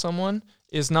home with someone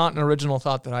is not an original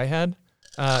thought that I had.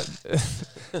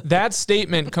 That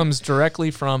statement comes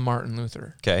directly from Martin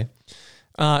Luther. Okay.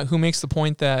 Who makes the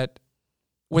point that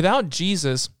without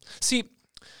Jesus,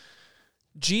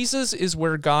 Jesus is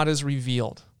where God is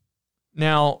revealed.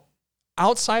 Now,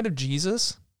 outside of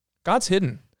Jesus, God's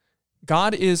hidden.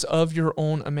 God is of your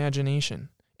own imagination,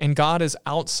 and God is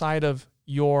outside of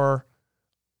your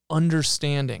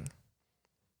understanding.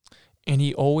 And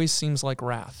he always seems like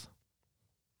wrath.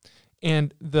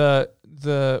 And the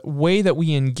way that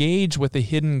we engage with the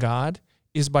hidden God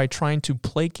is by trying to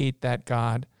placate that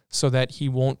God so that he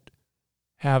won't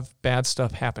have bad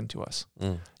stuff happen to us.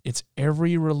 It's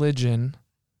every religion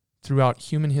throughout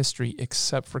human history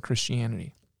except for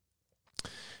Christianity.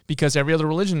 Because every other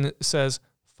religion says,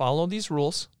 follow these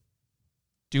rules,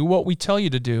 do what we tell you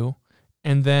to do,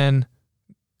 and then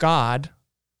God,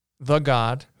 the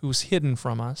God who's hidden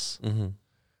from us,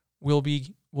 will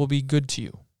be good to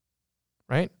you,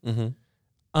 right?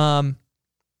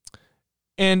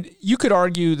 And you could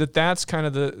argue that that's kind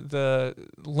of the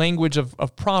language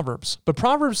of Proverbs. But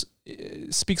Proverbs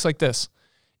speaks like this.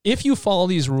 If you follow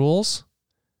these rules,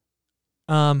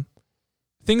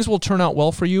 things will turn out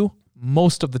well for you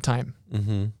most of the time.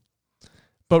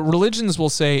 But religions will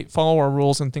say, follow our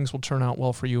rules and things will turn out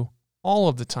well for you all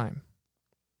of the time,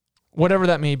 whatever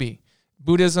that may be.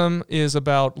 Buddhism is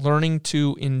about learning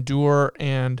to endure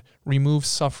and remove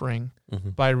suffering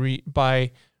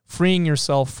by freeing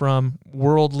yourself from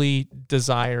worldly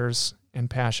desires and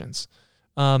passions.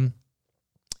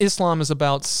 Islam is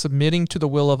about submitting to the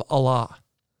will of Allah.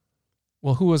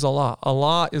 Well, who is Allah?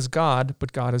 Allah is God,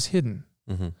 but God is hidden.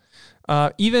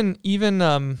 Even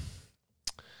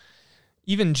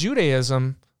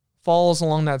Judaism falls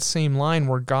along that same line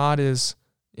where God is,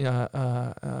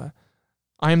 I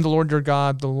am the Lord your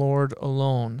God, the Lord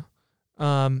alone.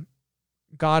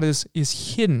 God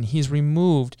is hidden. He's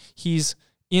removed. He's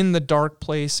in the dark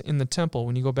place in the temple.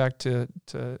 When you go back to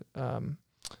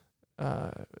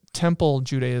temple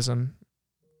Judaism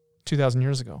 2,000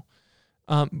 years ago.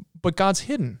 But God's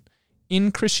hidden.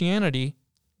 In Christianity,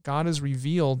 God is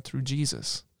revealed through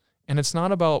Jesus. And it's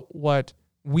not about what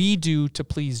we do to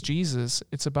please Jesus.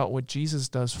 It's about what Jesus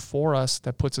does for us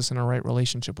that puts us in a right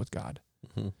relationship with God.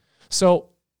 So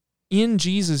in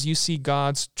Jesus, you see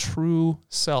God's true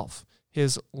self,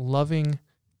 his loving,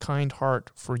 kind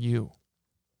heart for you.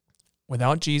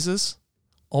 Without Jesus,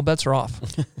 all bets are off.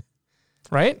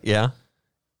 Right? Yeah.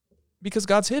 Because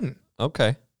God's hidden.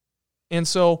 Okay. And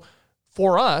so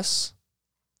for us,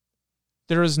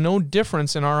 there is no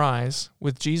difference in our eyes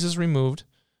with Jesus removed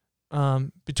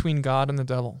between God and the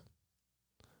devil.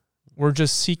 We're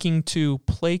just seeking to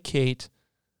placate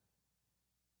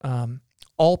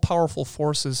all-powerful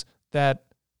forces that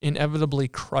inevitably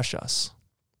crush us.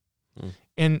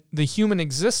 And the human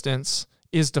existence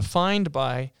is defined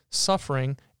by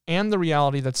suffering and the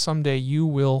reality that someday you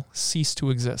will cease to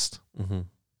exist.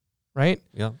 Right?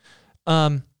 Yeah.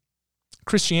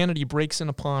 Christianity breaks in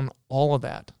upon all of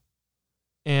that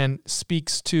and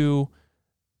speaks to,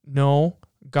 no,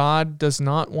 God does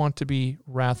not want to be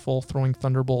wrathful, throwing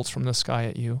thunderbolts from the sky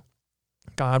at you.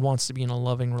 God wants to be in a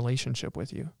loving relationship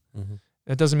with you.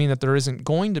 That doesn't mean that there isn't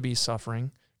going to be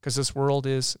suffering, because this world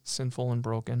is sinful and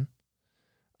broken,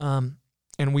 and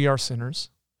we are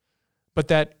sinners, but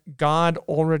that God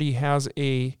already has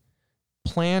a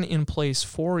plan in place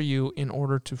for you in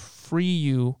order to free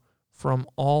you from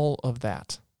all of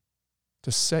that,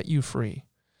 to set you free.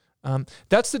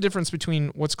 That's the difference between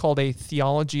what's called a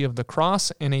theology of the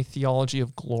cross and a theology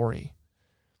of glory.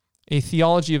 A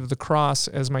theology of the cross,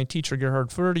 as my teacher Gerhard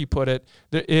Forde put it,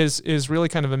 is really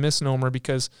kind of a misnomer,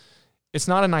 because it's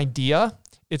not an idea,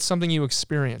 it's something you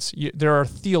experience. There are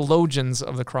theologians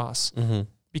of the cross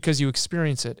because you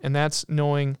experience it, and that's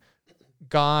knowing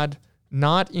God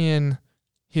not in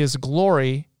his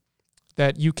glory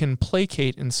that you can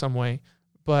placate in some way,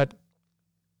 but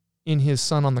in his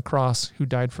son on the cross who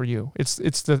died for you. It's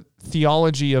the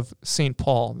theology of St.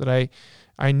 Paul that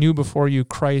I knew before you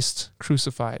Christ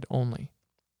crucified only.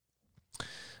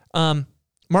 Martin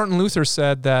Luther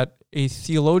said that a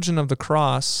theologian of the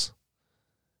cross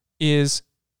is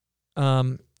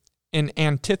an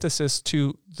antithesis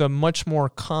to the much more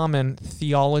common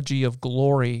theology of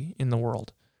glory in the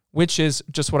world, which is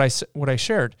just what I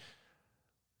shared.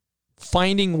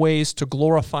 Finding ways to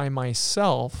glorify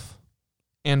myself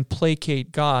and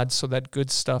placate God so that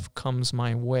good stuff comes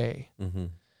my way.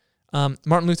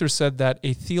 Martin Luther said that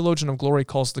a theologian of glory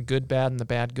calls the good bad and the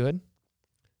bad good.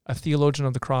 A theologian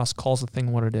of the cross calls a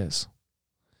thing what it is.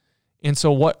 And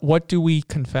so what do we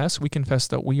confess? We confess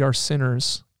that we are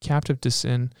sinners, captive to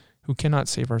sin, who cannot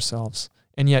save ourselves.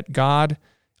 And yet God,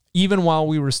 even while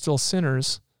we were still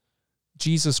sinners,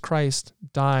 Jesus Christ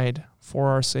died for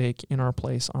our sake, in our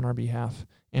place, on our behalf,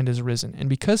 and is risen. And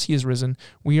because he is risen,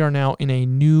 we are now in a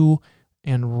new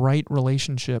and right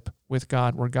relationship with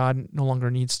God, where God no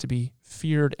longer needs to be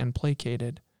feared and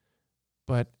placated,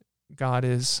 but God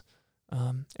is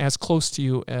as close to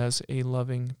you as a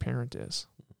loving parent is.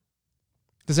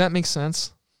 Does that make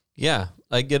sense? Yeah,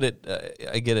 I get it.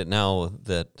 I get it now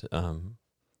that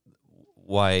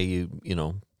why you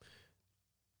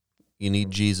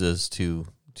Jesus to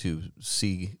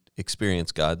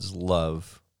experience God's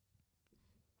love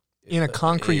in a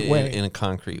concrete way. In a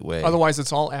concrete way. Otherwise,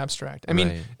 it's all abstract. I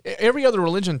mean, every other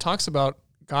religion talks about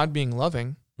God being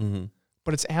loving,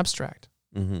 but it's abstract.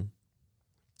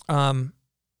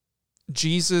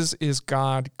 Jesus is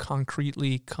God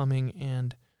concretely coming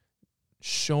and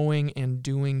showing and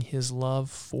doing his love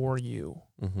for you.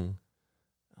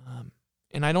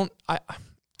 And I don't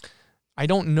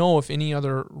know if any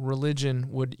other religion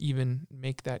would even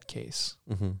make that case.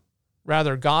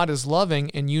 Rather, God is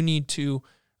loving, and you need to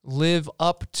live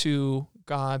up to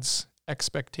God's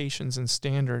expectations and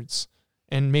standards.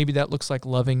 And maybe that looks like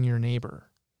loving your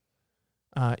neighbor.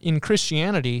 In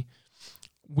Christianity,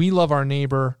 we love our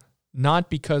neighbor not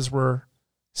because we're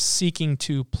seeking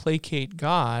to placate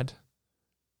God,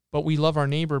 but we love our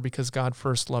neighbor because God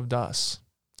first loved us.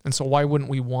 And so why wouldn't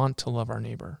we want to love our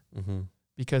neighbor?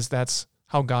 Because that's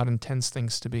how God intends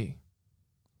things to be.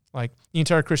 Like, the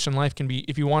entire Christian life can be,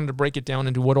 if you wanted to break it down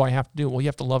into what do I have to do? Well, you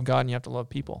have to love God and you have to love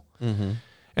people. And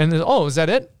is that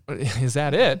it? Is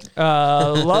that it?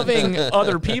 Loving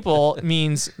other people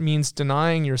means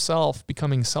denying yourself,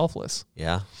 becoming selfless.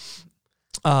 Yeah.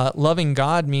 Loving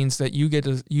God means that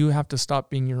you have to stop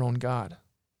being your own God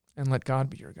and let God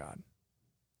be your God.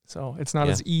 So it's not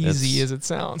as easy as it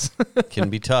sounds. Can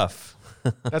be tough.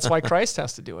 That's why Christ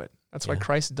has to do it. That's why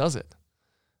Christ does it,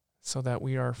 so that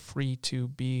we are free to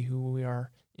be who we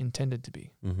are intended to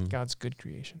be, God's good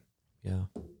creation. Yeah.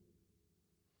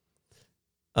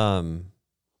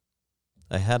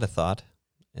 I had a thought,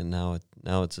 and now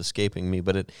it's escaping me.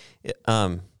 But it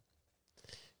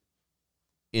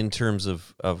in terms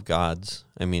of gods,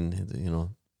 I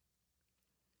mean,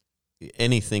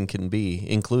 anything can be,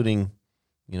 including,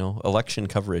 election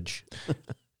coverage.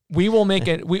 We will make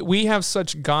it. We have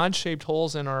such God-shaped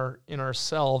holes in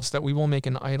ourselves that we will make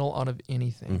an idol out of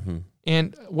anything.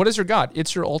 And what is your God?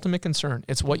 It's your ultimate concern.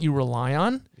 It's what you rely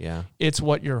on. Yeah. It's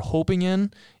what you're hoping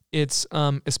in. It's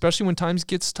especially when times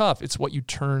gets tough. It's what you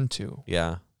turn to.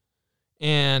 Yeah.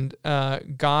 And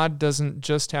God doesn't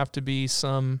just have to be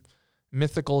some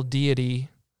mythical deity.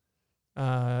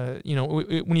 When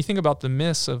you think about the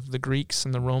myths of the Greeks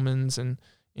and the Romans and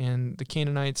the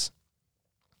Canaanites,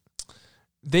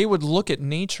 they would look at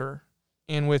nature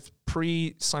and with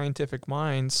pre-scientific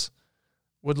minds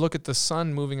would look at the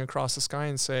sun moving across the sky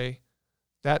and say,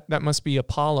 that must be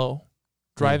Apollo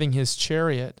driving his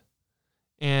chariot.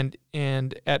 And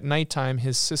at nighttime,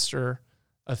 his sister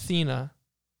Athena,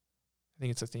 I think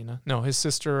it's Athena. No, his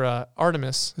sister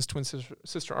Artemis, his twin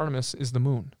sister Artemis is the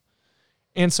moon.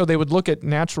 And so they would look at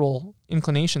natural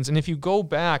inclinations. And if you go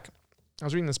back, I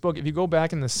was reading this book, if you go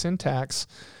back in the syntax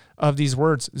of these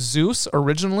words, Zeus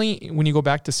originally, when you go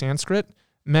back to Sanskrit,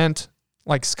 meant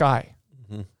like sky.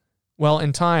 Well,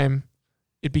 in time,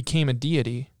 it became a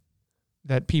deity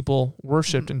that people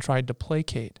worshipped and tried to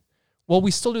placate. Well,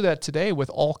 we still do that today with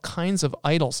all kinds of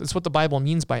idols. It's what the Bible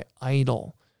means by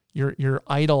idol. You're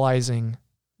idolizing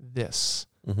this.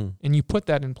 And you put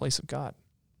that in place of God.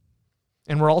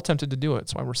 And we're all tempted to do it.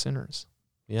 That's why we're sinners.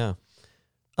 Yeah.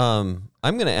 I'm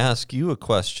going to ask you a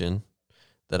question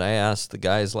that I asked the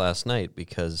guys last night,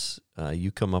 because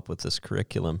you come up with this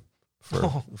curriculum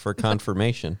for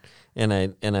confirmation, and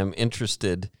I'm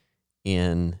interested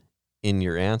in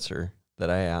your answer that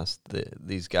I asked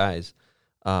these guys.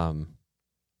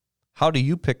 How do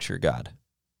you picture God?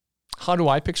 How do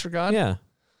I picture God? Yeah.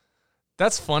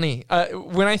 That's funny.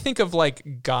 When I think of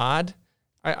like God,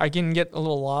 I can get a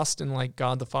little lost in like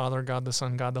God the Father, God the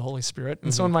Son, God the Holy Spirit.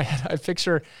 And so in my head, I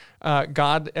picture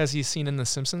God as he's seen in The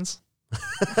Simpsons.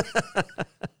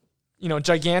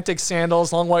 Gigantic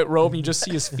sandals, long white robe, and you just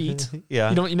see his feet.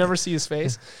 Yeah. You never see his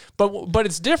face. But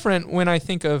it's different when I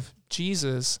think of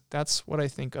Jesus. That's what I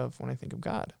think of when I think of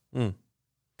God.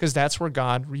 Because that's where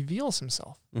God reveals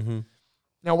himself.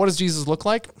 Now, what does Jesus look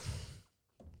like?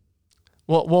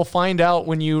 Well, we'll find out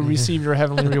when you receive your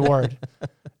heavenly reward.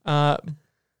 But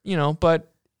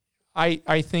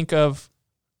I think of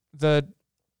the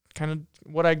kind of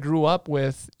what I grew up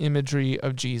with imagery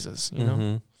of Jesus,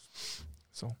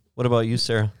 So what about you,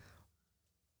 Sarah?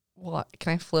 Well,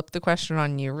 can I flip the question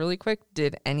on you really quick?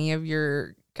 Did any of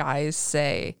your guys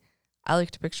say, I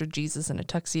like to picture Jesus in a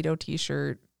tuxedo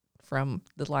t-shirt from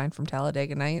the line from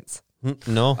Talladega Nights?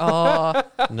 No. Oh.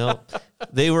 No.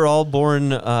 They were all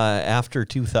born after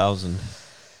 2000.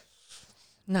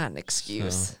 Not an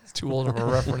excuse. So. It's too old of a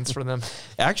reference for them.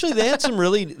 Actually, they had some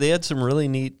really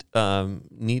neat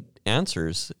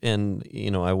answers, and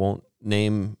I won't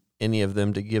name any of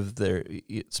them to give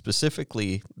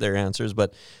specifically their answers,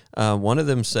 but one of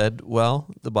them said, well,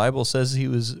 the Bible says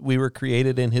we were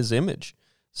created in his image.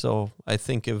 So I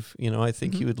think he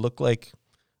would look like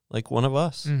one of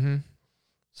us. Mm-hmm.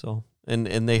 So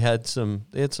and they had some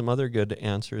other good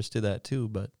answers to that too,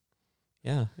 but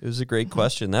yeah, it was a great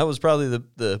question. That was probably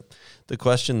the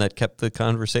question that kept the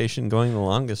conversation going the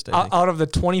longest. I think. Out of the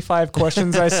 25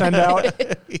 questions I send out,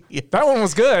 that one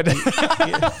was good.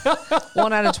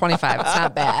 1 out of 25. It's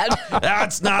not bad.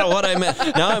 That's not what I meant.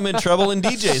 Now I'm in trouble in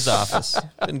DJ's office.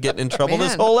 Been getting in trouble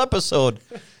this Man. whole episode.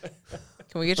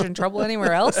 Can we get you in trouble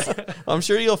anywhere else? I I'm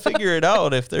sure you'll figure it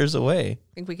out if there's a way.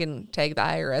 think we can tag the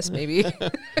IRS maybe.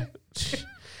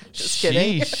 Just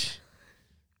kidding. Sheesh.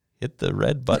 Hit the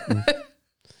red button.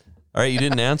 All right, you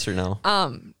didn't answer now.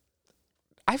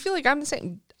 I feel like I'm the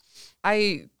same.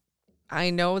 I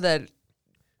know that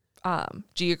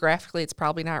geographically it's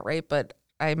probably not right, but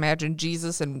I imagine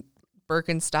Jesus in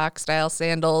Birkenstock style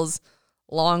sandals,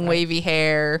 long wavy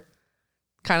hair,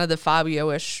 kind of the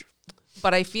Fabio-ish.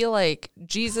 But I feel like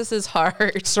Jesus is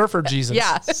hard. Surfer Jesus.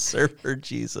 Yeah. Surfer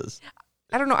Jesus.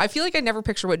 I don't know. I feel like I never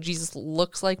picture what Jesus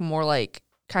looks like, more like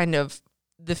kind of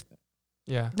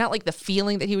Yeah. not like the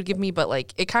feeling that he would give me, but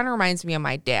like it kind of reminds me of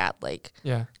my dad. Like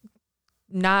Yeah.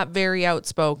 not very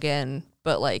outspoken,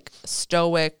 but like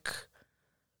stoic,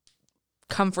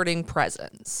 comforting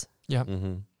presence. Yeah.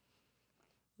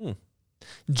 Mm-hmm.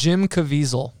 Jim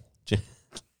Caviezel.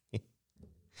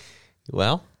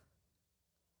 Well,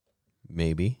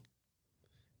 maybe.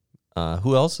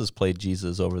 Who else has played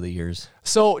Jesus over the years?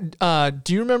 So,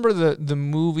 do you remember the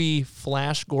movie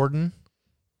Flash Gordon?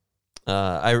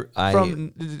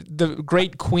 From the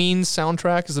great Queen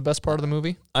soundtrack is the best part of the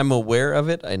movie. I'm aware of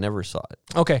it. I never saw it.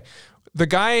 Okay. The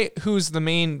guy who's the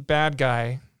main bad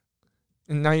guy,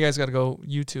 and now you guys got to go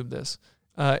YouTube this,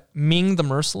 Ming the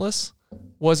Merciless,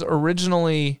 was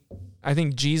originally, I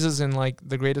think, Jesus in like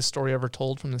The Greatest Story Ever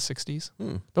Told from the 60s.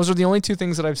 Those are the only two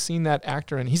things that I've seen that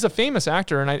actor in. He's a famous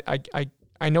actor, and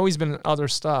I know he's been in other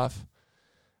stuff.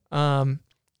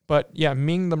 But yeah,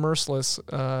 Ming the Merciless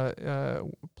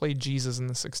played Jesus in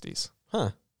the 60s.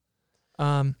 Huh.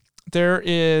 There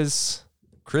is...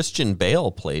 Christian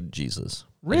Bale played Jesus.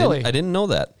 Really? I didn't know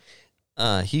that.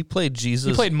 He played Jesus.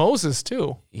 He played Moses,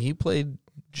 too. He played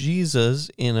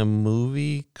Jesus in a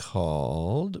movie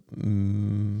called...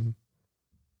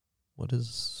 what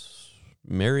is...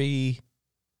 Mary...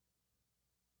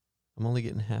 I'm only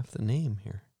getting half the name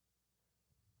here.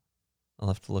 I'll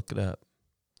have to look it up.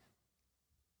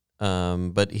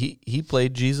 But he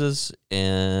played Jesus,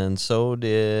 and so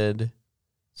did...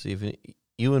 See if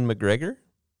Ewan McGregor?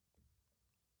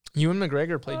 Ewan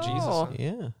McGregor played Oh. Jesus.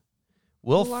 Yeah.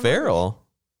 Will Who Ferrell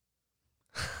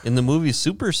in the movie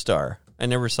Superstar. I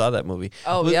never saw that movie.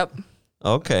 Oh, yep.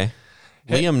 Okay.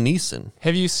 Hey. Liam Neeson.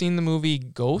 Have you seen the movie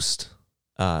Ghost?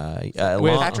 With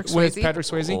Patrick Swayze? With Patrick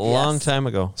Swayze? A long Yes. time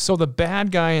ago. So the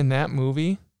bad guy in that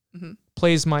movie Mhm.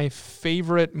 plays my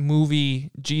favorite movie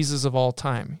Jesus of all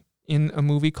time in a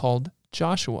movie called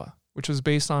Joshua, which was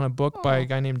based on a book by a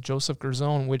guy named Joseph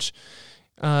Gerzon, which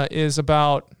is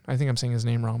about, I think I'm saying his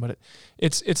name wrong, but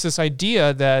it's this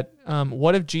idea that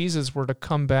what if Jesus were to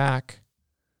come back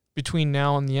between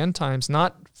now and the end times,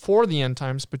 not for the end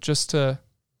times, but just to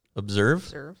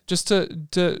Observe.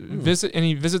 visit, and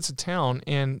he visits a town,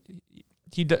 and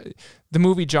the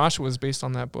movie Joshua is based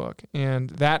on that book, and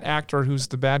that actor who's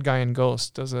the bad guy in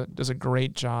Ghost does a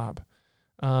great job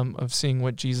of seeing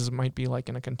what Jesus might be like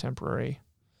in a contemporary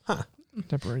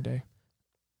day.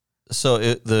 So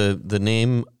the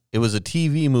name, it was a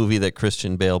TV movie that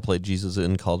Christian Bale played Jesus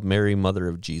in called Mary, Mother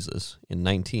of Jesus in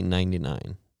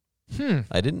 1999.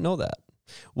 I didn't know that.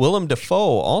 Willem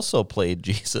Dafoe also played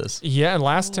Jesus. Yeah,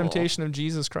 Last Temptation of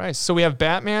Jesus Christ. So we have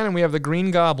Batman and we have the Green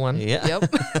Goblin Yeah.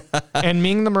 Yep. and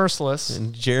Ming the Merciless.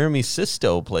 And Jeremy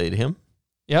Sisto played him.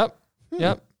 Yep.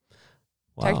 Wow.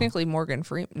 Technically, Morgan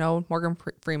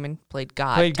Freeman played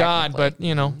God. Played God,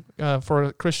 technically. but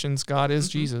for Christians, God is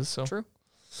Jesus. So True.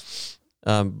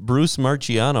 Bruce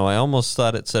Marciano. I almost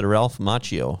thought it said Ralph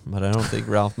Macchio, but I don't think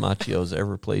Ralph Macchio's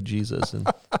ever played Jesus in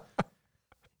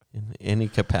any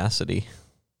capacity.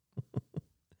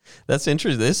 That's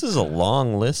interesting. This is a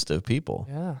long list of people.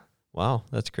 yeah. Wow,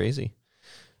 that's crazy.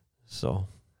 So,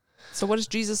 So what does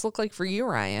Jesus look like for you,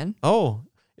 Ryan?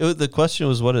 the question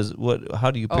was,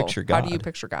 how do you picture God? How do you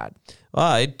picture God?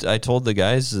 Well, I told the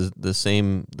guys the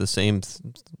same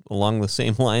along the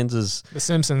same lines as The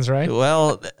Simpsons, right?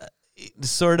 well,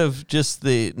 sort of just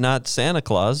not Santa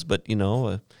Claus, but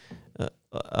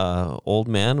old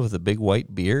man with a big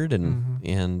white beard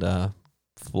and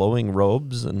flowing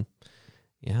robes and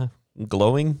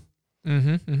glowing.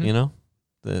 Mm-hmm.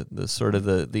 The sort of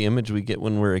the image we get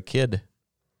when we're a kid.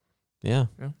 Yeah.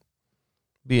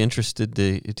 Be interested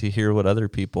to hear what other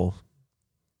people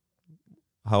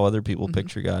how other people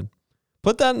picture God.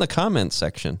 Put that in the comments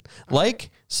section. Like,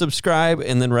 subscribe,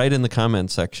 and then write in the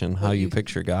comments section how you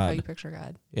picture God. How you picture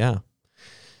God. Yeah.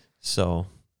 So,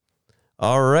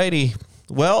 all righty.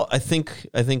 Well, I think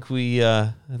we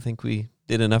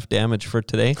did enough damage for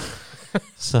today.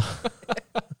 So,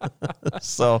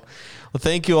 well,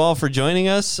 thank you all for joining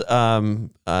us.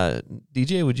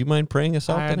 DJ, would you mind praying us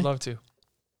out? I'd love to.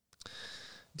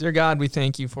 Dear God, we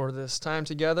thank you for this time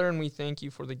together, and we thank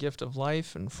you for the gift of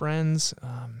life and friends.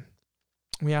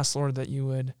 We ask, Lord, that you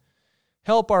would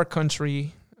help our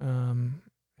country,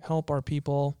 help our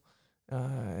people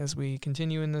as we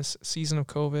continue in this season of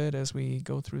COVID, as we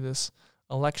go through this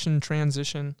election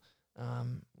transition.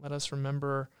 Let us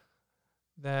remember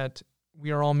that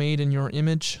we are all made in your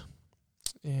image,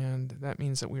 and that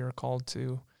means that we are called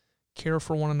to care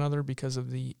for one another because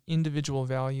of the individual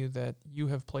value that you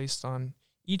have placed on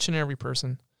each and every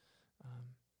person.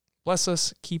 Bless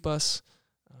us, keep us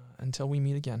until we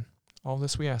meet again. All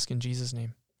this we ask in Jesus'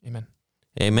 name. Amen.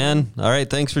 Amen. All right.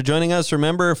 Thanks for joining us.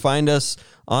 Remember, find us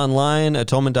online,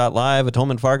 atonement.live,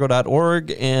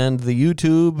 atonementfargo.org, and the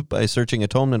YouTube by searching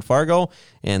Atonement Fargo.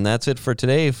 And that's it for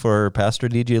today. For Pastor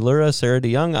DJ Lura, Sarah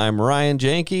DeYoung, I'm Ryan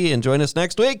Janke, and join us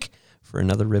next week for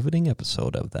another riveting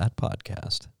episode of That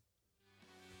Podcast.